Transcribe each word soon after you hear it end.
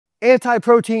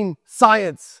Anti-protein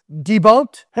science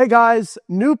debunked. Hey guys,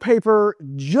 new paper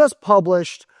just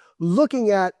published looking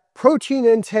at protein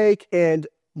intake and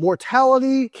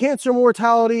mortality, cancer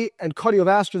mortality, and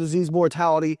cardiovascular disease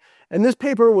mortality. And this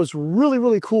paper was really,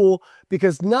 really cool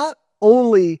because not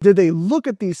only did they look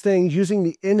at these things using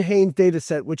the NHANES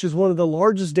dataset, which is one of the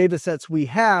largest datasets we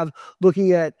have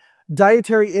looking at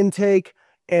dietary intake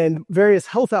and various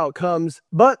health outcomes,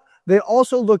 but they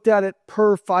also looked at it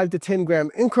per 5 to 10 gram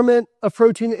increment of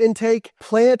protein intake,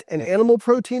 plant and animal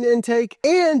protein intake,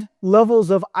 and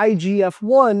levels of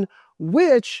IGF-1,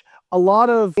 which a lot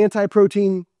of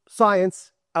anti-protein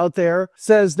science out there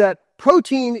says that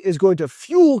protein is going to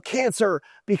fuel cancer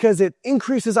because it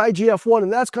increases IGF-1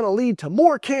 and that's going to lead to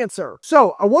more cancer.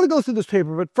 So I want to go through this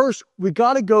paper, but first we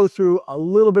got to go through a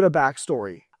little bit of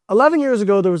backstory. 11 years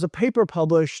ago, there was a paper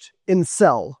published in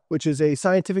Cell, which is a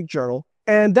scientific journal,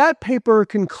 and that paper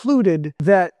concluded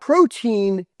that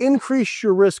protein increased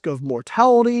your risk of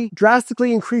mortality,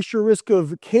 drastically increased your risk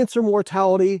of cancer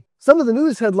mortality. Some of the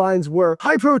news headlines were,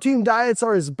 high protein diets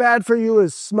are as bad for you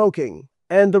as smoking.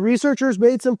 And the researchers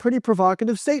made some pretty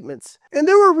provocative statements. And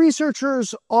there were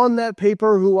researchers on that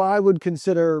paper who I would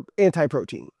consider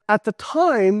anti-protein. At the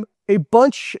time, a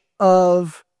bunch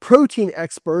of protein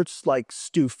experts like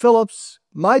Stu Phillips,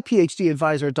 my PhD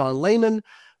advisor Don Layman,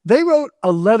 they wrote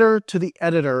a letter to the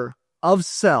editor of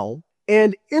Cell,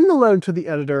 and in the letter to the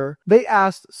editor, they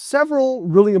asked several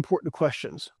really important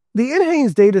questions. The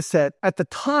NHANES dataset at the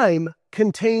time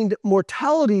contained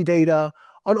mortality data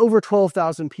on over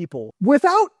 12,000 people.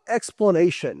 Without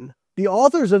explanation, the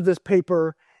authors of this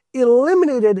paper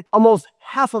eliminated almost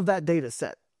half of that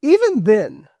dataset. Even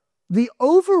then, the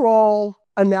overall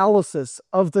analysis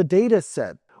of the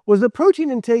dataset was that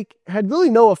protein intake had really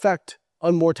no effect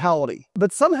on mortality.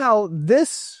 But somehow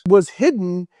this was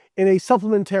hidden in a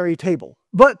supplementary table.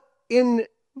 But in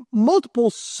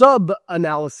multiple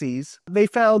sub-analyses, they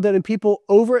found that in people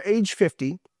over age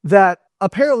 50, that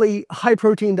apparently high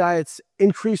protein diets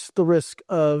increase the risk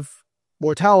of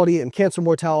mortality and cancer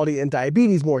mortality and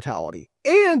diabetes mortality.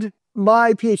 And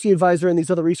my PhD advisor and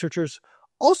these other researchers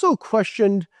also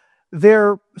questioned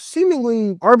their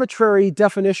seemingly arbitrary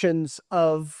definitions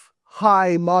of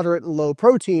high, moderate, and low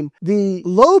protein. The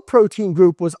low protein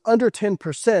group was under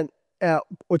 10%,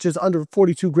 which is under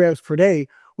 42 grams per day,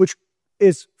 which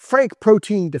is frank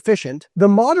protein deficient. The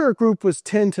moderate group was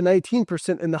 10 to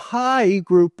 19%, and the high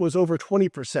group was over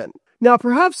 20%. Now,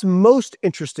 perhaps most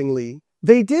interestingly,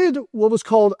 they did what was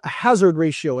called a hazard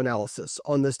ratio analysis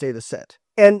on this data set.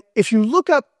 And if you look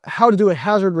up how to do a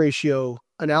hazard ratio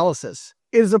analysis,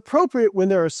 it is appropriate when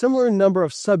there are a similar number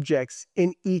of subjects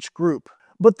in each group.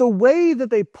 But the way that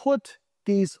they put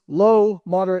these low,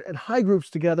 moderate, and high groups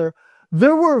together,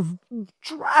 there were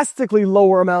drastically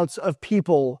lower amounts of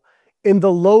people in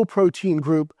the low protein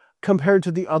group compared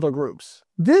to the other groups.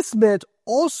 This meant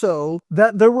also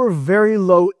that there were very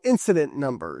low incident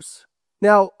numbers.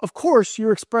 Now, of course,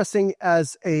 you're expressing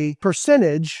as a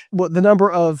percentage what the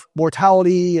number of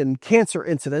mortality and cancer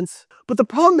incidents. But the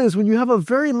problem is when you have a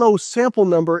very low sample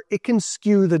number, it can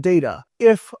skew the data.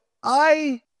 If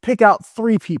I pick out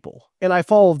 3 people and I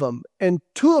follow them and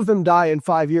 2 of them die in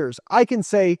 5 years, I can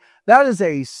say that is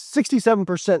a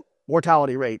 67%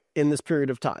 mortality rate in this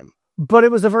period of time. But it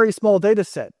was a very small data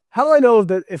set. How do I know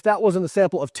that if that wasn't a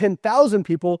sample of 10,000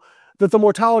 people, that the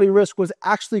mortality risk was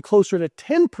actually closer to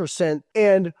 10%?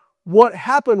 And what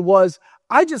happened was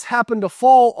I just happened to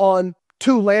fall on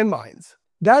 2 landmines.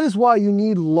 That is why you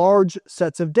need large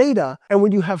sets of data. And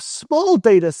when you have small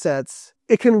data sets,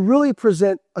 it can really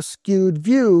present a skewed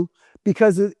view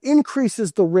because it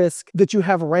increases the risk that you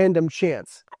have random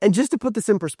chance. And just to put this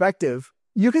in perspective,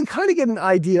 you can kind of get an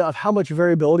idea of how much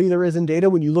variability there is in data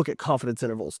when you look at confidence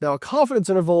intervals. Now, a confidence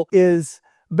interval is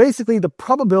basically the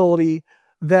probability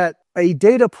that a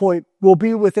data point will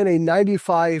be within a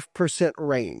 95%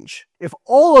 range. If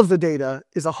all of the data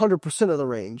is 100% of the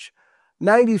range,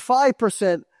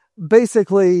 95%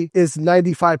 basically is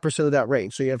 95% of that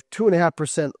range. So you have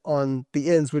 2.5% on the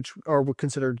ends, which are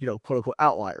considered, quote unquote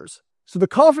outliers. So the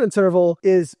confidence interval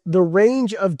is the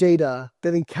range of data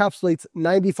that encapsulates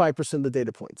 95% of the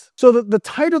data points. So the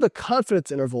tighter the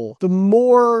confidence interval, the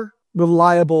more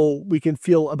reliable we can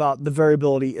feel about the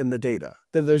variability in the data.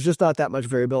 That there's just not that much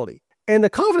variability. And the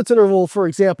confidence interval, for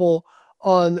example,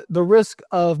 on the risk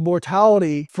of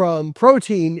mortality from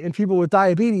protein in people with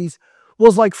diabetes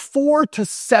was like 4 to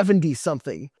 70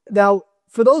 something. Now,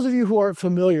 for those of you who aren't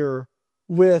familiar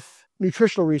with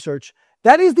nutritional research,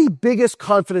 that is the biggest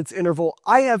confidence interval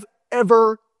I have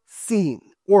ever seen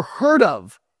or heard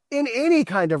of in any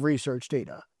kind of research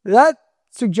data. That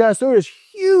suggests there is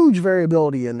huge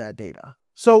variability in that data.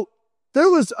 So there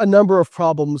was a number of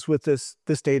problems with this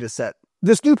data set.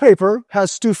 This new paper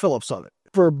has Stu Phillips on it.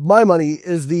 For my money,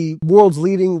 is the world's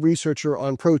leading researcher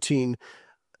on protein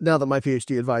now that my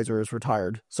PhD advisor is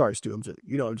retired. Sorry, Stu, I'm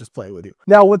just playing with you.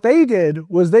 Now, what they did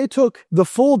was they took the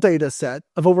full data set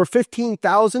of over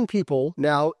 15,000 people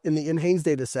now in the NHANES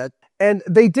data set, and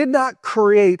they did not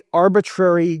create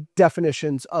arbitrary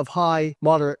definitions of high,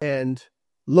 moderate, and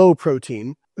low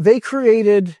protein. They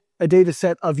created a data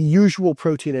set of usual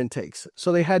protein intakes.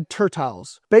 So they had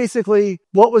tertiles. Basically,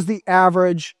 what was the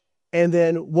average, and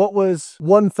then what was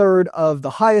 1/3 of the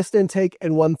highest intake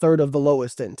and 1/3 of the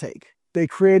lowest intake. They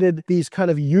created these kind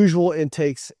of usual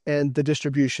intakes and the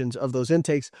distributions of those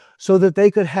intakes so that they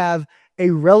could have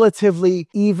a relatively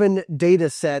even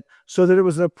data set so that it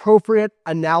was an appropriate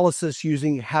analysis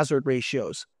using hazard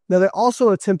ratios. Now, they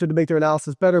also attempted to make their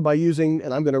analysis better by using,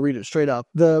 and I'm going to read it straight up,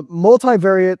 the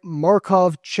multivariate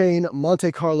Markov chain Monte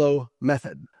Carlo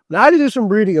method. Now, I had to do some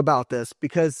reading about this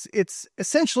because it's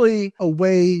essentially a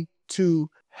way to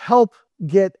help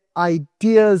get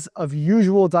ideas of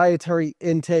usual dietary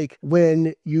intake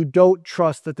when you don't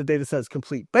trust that the data set is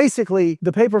complete. Basically,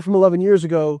 the paper from 11 years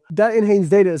ago, that NHANES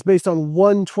data is based on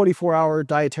one 24-hour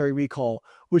dietary recall,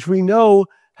 which we know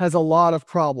has a lot of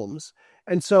problems.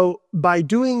 And so by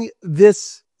doing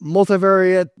this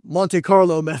multivariate Monte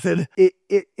Carlo method,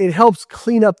 it helps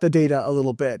clean up the data a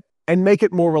little bit and make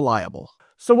it more reliable.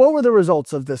 So what were the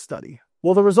results of this study?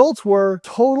 Well, the results were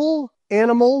total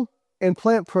animal and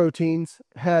plant proteins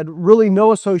had really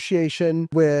no association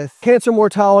with cancer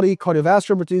mortality,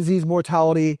 cardiovascular disease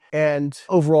mortality, and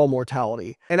overall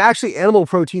mortality. And actually, animal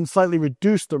protein slightly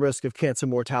reduced the risk of cancer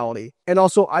mortality. And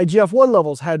also, IGF-1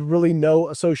 levels had really no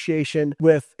association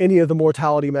with any of the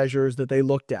mortality measures that they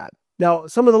looked at. Now,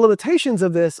 some of the limitations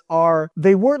of this are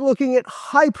they weren't looking at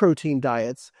high protein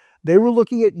diets. They were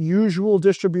looking at usual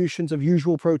distributions of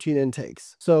usual protein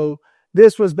intakes. So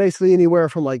this was basically anywhere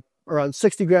from like around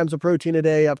 60 grams of protein a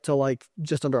day up to like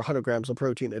just under 100 grams of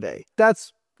protein a day.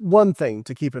 That's one thing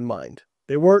to keep in mind.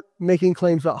 They weren't making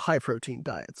claims about high protein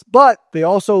diets, but they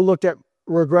also looked at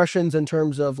regressions in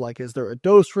terms of like, is there a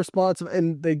dose response?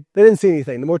 And they didn't see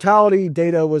anything. The mortality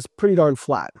data was pretty darn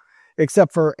flat,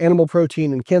 except for animal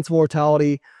protein and cancer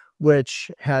mortality, which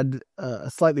had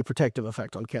a slightly protective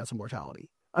effect on cancer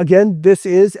mortality. Again, this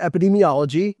is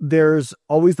epidemiology. There's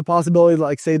always the possibility,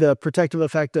 like say the protective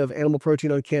effect of animal protein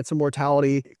on cancer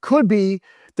mortality. It could be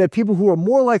that people who are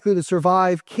more likely to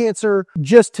survive cancer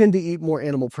just tend to eat more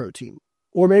animal protein.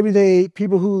 Or maybe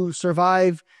people who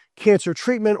survive cancer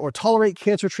treatment or tolerate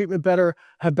cancer treatment better,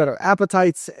 have better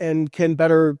appetites and can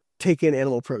better take in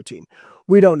animal protein.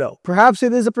 We don't know. Perhaps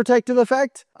it is a protective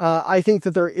effect. I think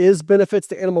that there is benefits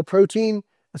to animal protein,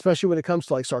 especially when it comes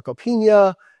to like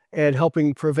sarcopenia and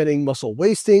preventing muscle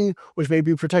wasting, which may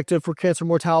be protective for cancer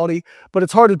mortality. But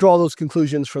it's hard to draw those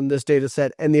conclusions from this data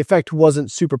set, and the effect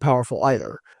wasn't super powerful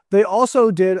either. They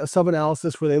also did a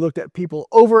sub-analysis where they looked at people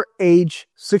over age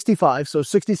 65, so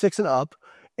 66 and up,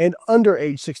 and under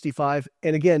age 65,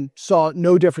 and again, saw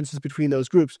no differences between those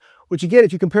groups, which again,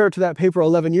 if you compare it to that paper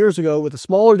 11 years ago with a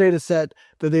smaller data set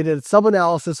that they did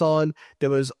sub-analysis on, there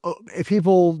was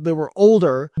people that were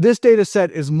older, this data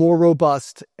set is more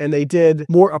robust, and they did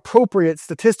more appropriate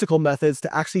statistical methods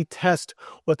to actually test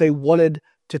what they wanted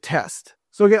to test.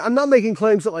 So again, I'm not making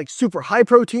claims that like super high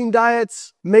protein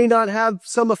diets may not have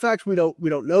some effect. We don't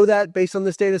know that based on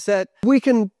this data set. We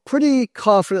can pretty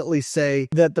confidently say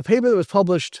that the paper that was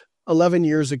published 11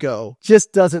 years ago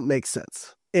just doesn't make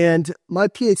sense. And my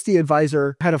PhD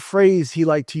advisor had a phrase he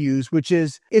liked to use, which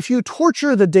is, if you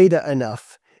torture the data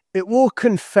enough, it will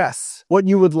confess what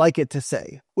you would like it to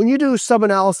say. When you do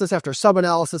sub-analysis after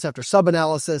sub-analysis after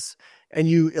sub-analysis, and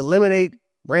you eliminate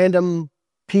random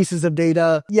pieces of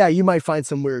data, yeah, you might find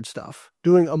some weird stuff.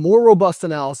 Doing a more robust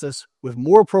analysis with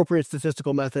more appropriate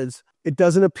statistical methods, it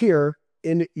doesn't appear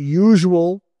in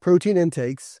usual protein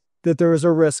intakes that there is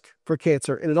a risk for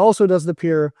cancer. And it also doesn't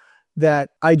appear that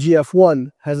IGF-1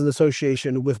 has an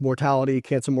association with mortality,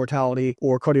 cancer mortality,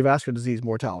 or cardiovascular disease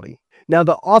mortality. Now,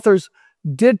 the authors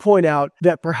did point out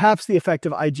that perhaps the effect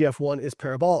of IGF-1 is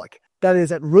parabolic. That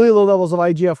is, at really low levels of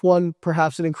IGF-1,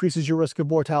 perhaps it increases your risk of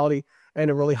mortality, and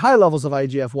at really high levels of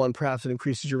IGF-1, perhaps it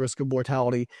increases your risk of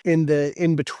mortality.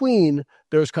 In between,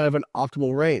 there's kind of an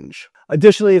optimal range.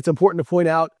 Additionally, it's important to point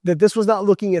out that this was not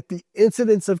looking at the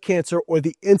incidence of cancer or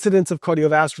the incidence of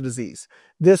cardiovascular disease.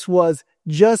 This was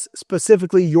just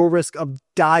specifically your risk of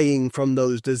dying from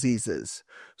those diseases.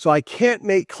 So I can't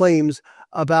make claims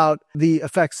about the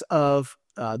effects of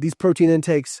these protein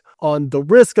intakes on the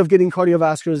risk of getting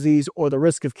cardiovascular disease or the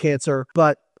risk of cancer,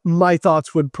 but my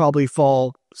thoughts would probably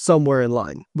fall somewhere in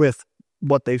line with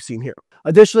what they've seen here.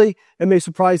 Additionally, it may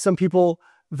surprise some people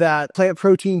that plant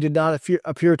protein did not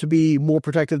appear to be more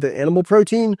protective than animal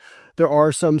protein. There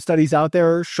are some studies out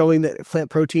there showing that plant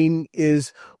protein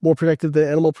is more protective than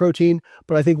animal protein.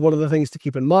 But I think one of the things to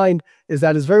keep in mind is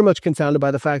that is very much confounded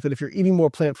by the fact that if you're eating more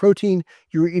plant protein,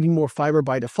 you're eating more fiber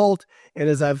by default. And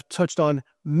as I've touched on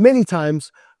many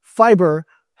times, fiber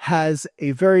has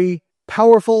a very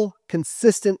powerful,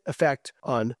 consistent effect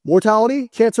on mortality,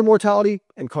 cancer mortality,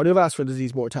 and cardiovascular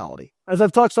disease mortality. As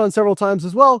I've touched on several times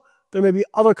as well, there may be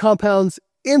other compounds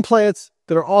in plants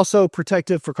that are also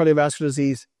protective for cardiovascular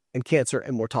disease and cancer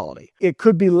and mortality. It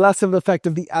could be less of an effect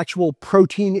of the actual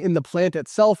protein in the plant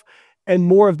itself and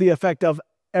more of the effect of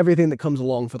everything that comes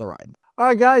along for the ride. All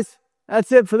right, guys,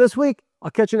 that's it for this week.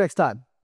 I'll catch you next time.